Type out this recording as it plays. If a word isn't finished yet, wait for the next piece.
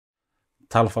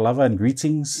Talafalava and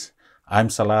greetings. I'm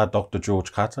Sala, Dr.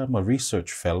 George Carter. I'm a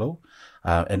research fellow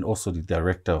and also the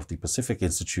director of the Pacific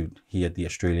Institute here at the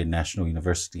Australian National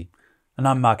University. And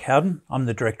I'm Mark Howden. I'm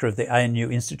the director of the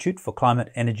ANU Institute for Climate,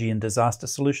 Energy and Disaster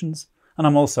Solutions. And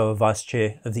I'm also a vice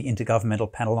chair of the Intergovernmental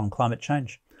Panel on Climate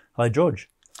Change. Hello, George.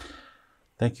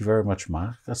 Thank you very much,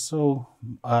 Mark. So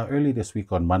early this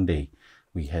week on Monday,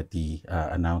 we had the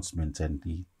announcement and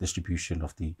the distribution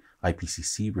of the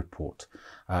IPCC report,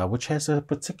 which has a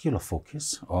particular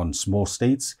focus on small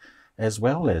states as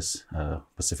well as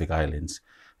Pacific Islands.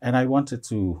 And I wanted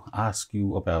to ask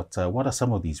you about what are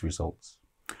some of these results?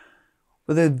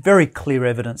 Well, there's very clear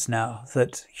evidence now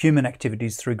that human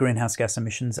activities through greenhouse gas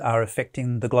emissions are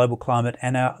affecting the global climate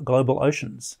and our global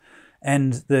oceans.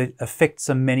 And the effects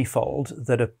are manifold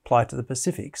that apply to the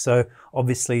Pacific. So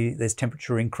obviously there's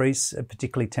temperature increase,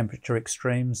 particularly temperature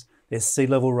extremes. There's sea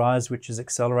level rise, which is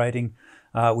accelerating.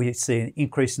 We see an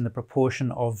increase in the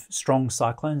proportion of strong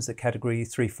cyclones, the category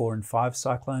 3, 4 and 5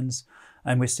 cyclones.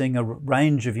 And we're seeing a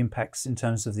range of impacts in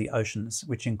terms of the oceans,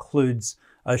 which includes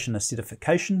ocean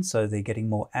acidification, so they're getting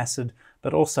more acid,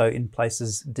 but also in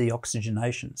places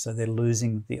deoxygenation, so they're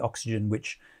losing the oxygen,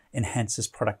 which enhances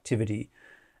productivity.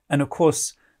 And of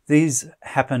course, these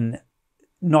happen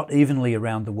not evenly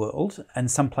around the world, and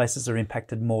some places are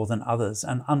impacted more than others.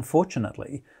 And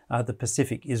unfortunately, the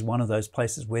Pacific is one of those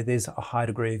places where there's a high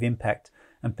degree of impact,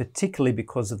 and particularly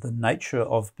because of the nature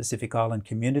of Pacific Island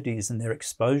communities and their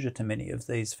exposure to many of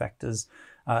these factors,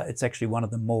 it's actually one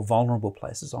of the more vulnerable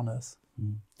places on Earth.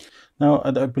 Now,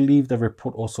 I believe the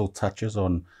report also touches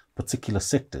on particular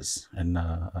sectors and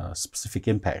specific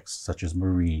impacts, such as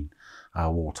marine,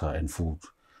 water and food.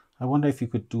 I wonder if you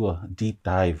could do a deep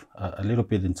dive a little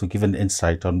bit into give an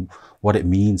insight on what it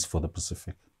means for the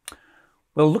Pacific.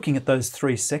 Well, looking at those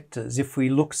three sectors, if we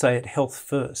look, say, at health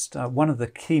first, one of the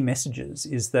key messages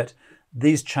is that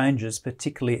these changes,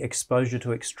 particularly exposure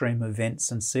to extreme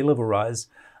events and sea level rise,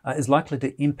 is likely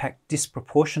to impact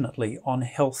disproportionately on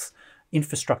health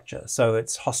infrastructure. So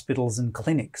it's hospitals and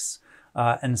clinics.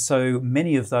 And so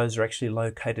many of those are actually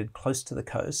located close to the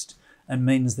coast, and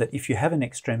means that if you have an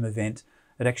extreme event,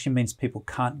 it actually means people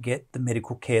can't get the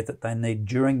medical care that they need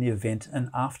during the event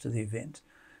and after the event.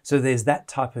 So there's that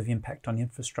type of impact on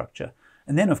infrastructure.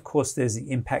 And then, of course, there's the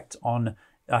impact on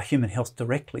human health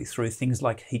directly through things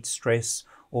like heat stress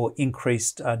or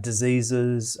increased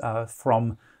diseases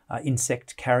from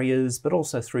insect carriers, but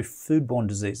also through foodborne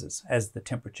diseases. As the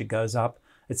temperature goes up,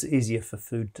 it's easier for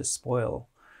food to spoil.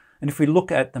 And if we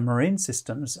look at the marine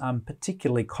systems,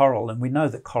 particularly coral, and we know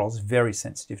that coral is very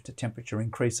sensitive to temperature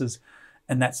increases,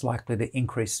 and that's likely to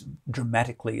increase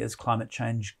dramatically as climate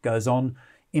change goes on,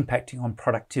 impacting on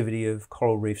productivity of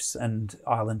coral reefs and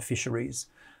island fisheries.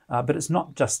 But it's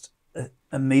not just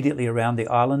immediately around the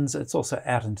islands, it's also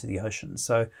out into the ocean.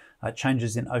 So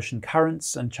changes in ocean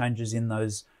currents and changes in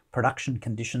those production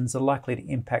conditions are likely to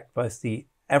impact both the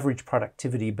average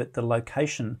productivity, but the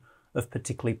location of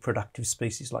particularly productive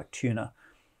species like tuna.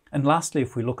 And lastly,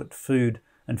 if we look at food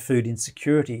and food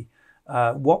insecurity,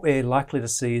 what we're likely to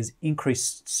see is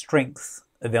increased strength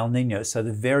of El Nino. So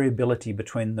the variability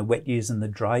between the wet years and the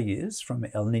dry years from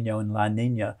El Nino and La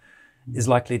Nina is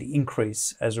likely to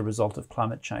increase as a result of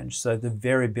climate change. So the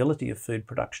variability of food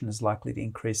production is likely to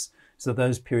increase. So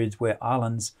those periods where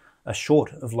islands are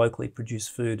short of locally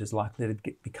produced food is likely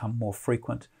to become more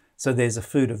frequent. So there's a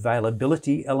food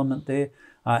availability element there,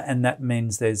 and that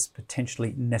means there's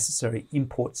potentially necessary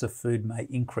imports of food may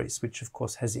increase, which of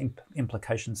course has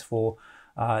implications for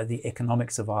the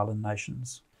economics of island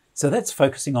nations. So that's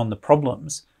focusing on the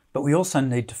problems, but we also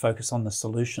need to focus on the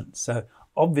solutions. So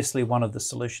obviously one of the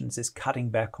solutions is cutting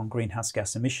back on greenhouse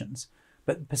gas emissions,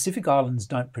 but Pacific Islands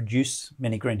don't produce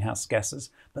many greenhouse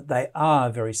gases, but they are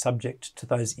very subject to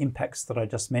those impacts that I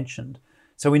just mentioned.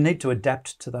 So we need to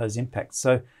adapt to those impacts.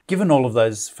 So given all of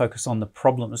those focus on the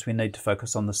problems, we need to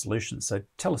focus on the solutions. So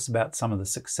tell us about some of the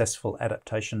successful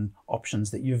adaptation options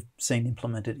that you've seen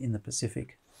implemented in the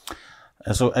Pacific.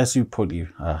 So as you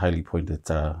highly pointed,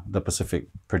 the Pacific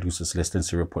produces less than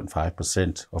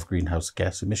 0.5% of greenhouse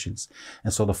gas emissions.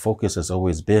 And so the focus has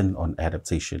always been on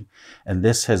adaptation. And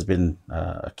this has been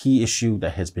a key issue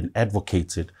that has been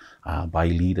advocated by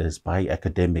leaders, by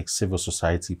academics, civil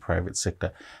society, private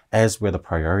sector, as where the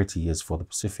priority is for the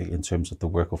Pacific in terms of the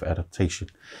work of adaptation.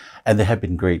 And there have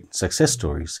been great success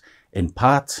stories, in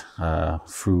part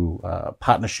through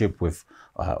partnership with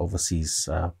overseas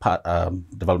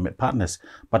development partners.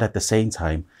 But at the same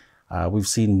time, we've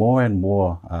seen more and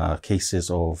more cases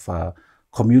of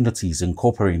communities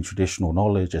incorporating traditional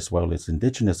knowledge as well as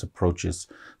indigenous approaches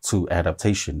to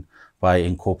adaptation. by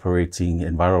incorporating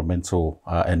environmental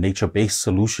and nature-based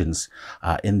solutions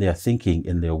in their thinking,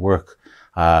 in their work,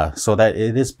 so that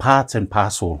it is part and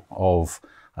parcel of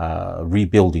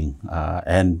rebuilding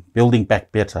and building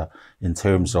back better in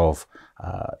terms of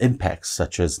impacts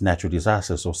such as natural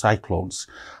disasters or cyclones.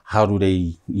 How do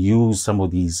they use some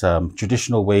of these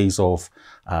traditional ways of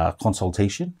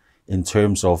consultation in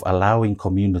terms of allowing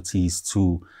communities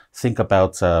to think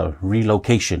about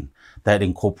relocation that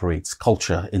incorporates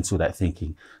culture into that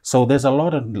thinking? So there's a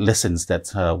lot of lessons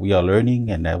that we are learning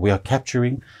and that we are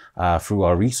capturing through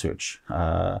our research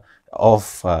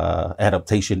of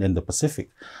adaptation in the Pacific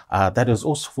that is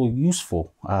also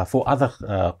useful for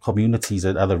other communities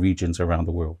and other regions around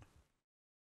the world.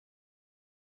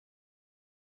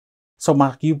 So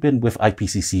Mark, you've been with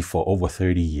IPCC for over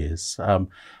 30 years.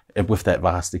 And with that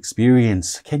vast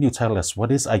experience, can you tell us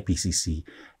what is IPCC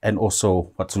and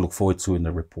also what to look forward to in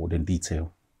the report in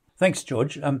detail? Thanks,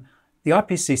 George. The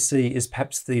IPCC is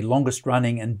perhaps the longest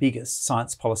running and biggest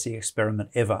science policy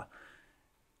experiment ever.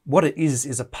 What it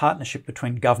is a partnership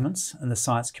between governments and the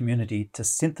science community to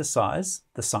synthesize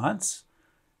the science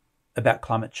about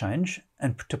climate change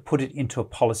and to put it into a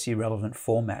policy relevant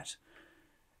format.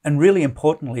 And really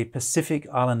importantly, Pacific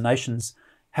Island nations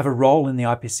have a role in the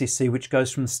IPCC which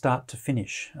goes from start to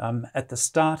finish. At the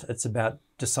start, it's about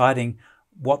deciding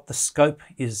what the scope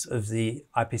is of the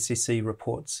IPCC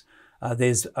reports.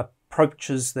 There's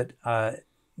approaches that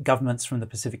governments from the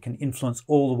Pacific can influence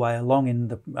all the way along in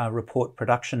the report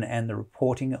production and the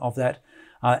reporting of that,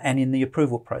 and in the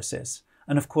approval process.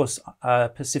 And of course,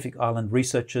 Pacific Island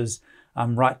researchers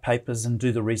write papers and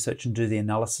do the research and do the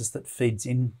analysis that feeds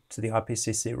into the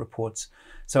IPCC reports.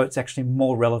 So it's actually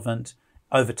more relevant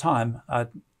over time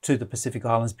to the Pacific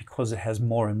Islands because it has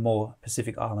more and more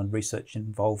Pacific Island research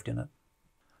involved in it.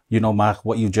 You know, Mark,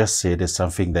 what you just said is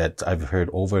something that I've heard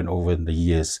over and over in the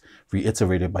years,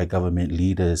 reiterated by government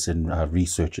leaders and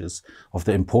researchers, of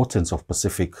the importance of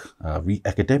Pacific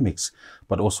academics,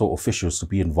 but also officials to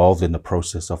be involved in the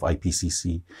process of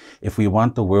IPCC. If we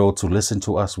want the world to listen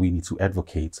to us, we need to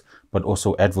advocate, but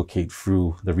also advocate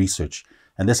through the research.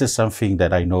 And this is something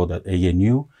that I know that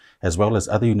ANU, as well as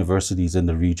other universities in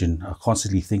the region, are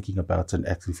constantly thinking about and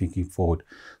actively thinking forward.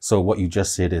 So what you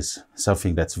just said is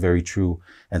something that's very true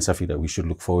and something that we should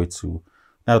look forward to.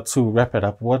 Now, to wrap it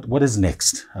up, what is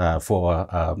next for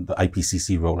the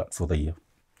IPCC rollout for the year?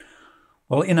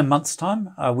 Well, in a month's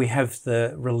time, we have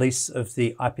the release of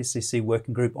the IPCC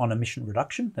working group on emission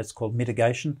reduction. That's called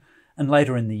mitigation. And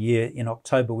later in the year, in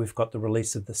October, we've got the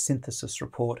release of the synthesis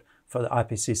report for the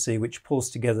IPCC, which pulls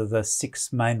together the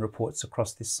 6 main reports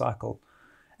across this cycle.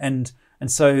 And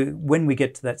so when we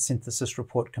get to that synthesis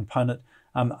report component,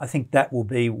 I think that will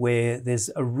be where there's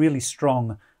a really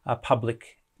strong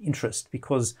public interest,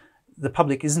 because the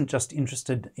public isn't just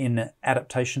interested in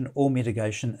adaptation or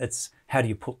mitigation, it's how do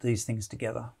you put these things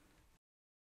together.